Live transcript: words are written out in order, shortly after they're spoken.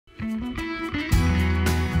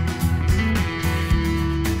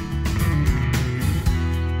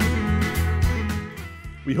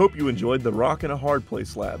We hope you enjoyed the Rock in a Hard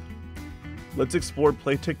Place Lab. Let's explore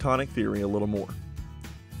plate tectonic theory a little more.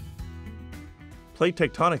 Plate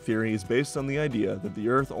tectonic theory is based on the idea that the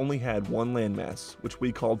Earth only had one landmass, which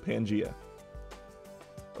we called Pangaea.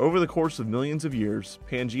 Over the course of millions of years,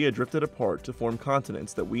 Pangaea drifted apart to form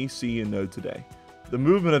continents that we see and know today. The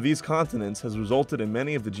movement of these continents has resulted in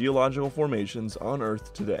many of the geological formations on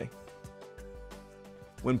Earth today.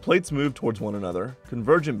 When plates move towards one another,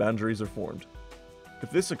 convergent boundaries are formed. If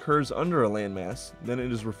this occurs under a landmass, then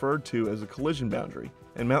it is referred to as a collision boundary,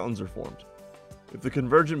 and mountains are formed. If the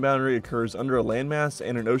convergent boundary occurs under a landmass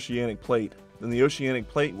and an oceanic plate, then the oceanic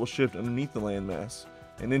plate will shift underneath the landmass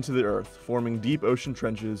and into the Earth, forming deep ocean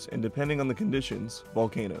trenches and, depending on the conditions,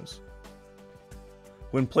 volcanoes.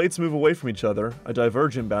 When plates move away from each other, a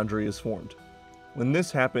divergent boundary is formed. When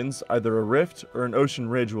this happens, either a rift or an ocean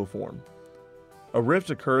ridge will form. A rift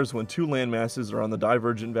occurs when two landmasses are on the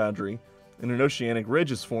divergent boundary, and an oceanic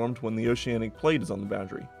ridge is formed when the oceanic plate is on the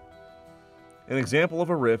boundary. An example of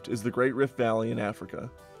a rift is the Great Rift Valley in Africa,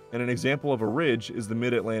 and an example of a ridge is the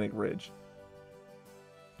Mid-Atlantic Ridge.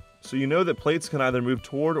 So you know that plates can either move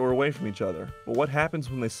toward or away from each other, but what happens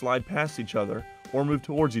when they slide past each other or move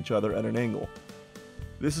towards each other at an angle?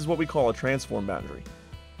 This is what we call a transform boundary.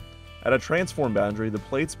 At a transform boundary, the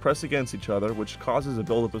plates press against each other, which causes a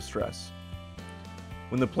buildup of stress.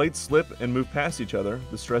 When the plates slip and move past each other,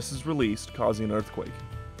 the stress is released, causing an earthquake.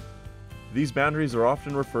 These boundaries are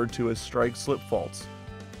often referred to as strike-slip faults.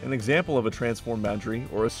 An example of a transform boundary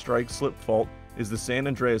or a strike-slip fault is the San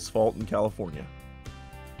Andreas Fault in California.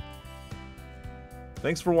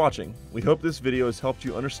 Thanks for watching. We hope this video has helped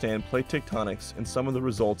you understand plate tectonics and some of the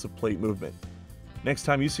results of plate movement. Next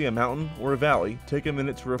time you see a mountain or a valley, take a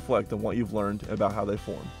minute to reflect on what you've learned about how they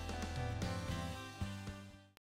form.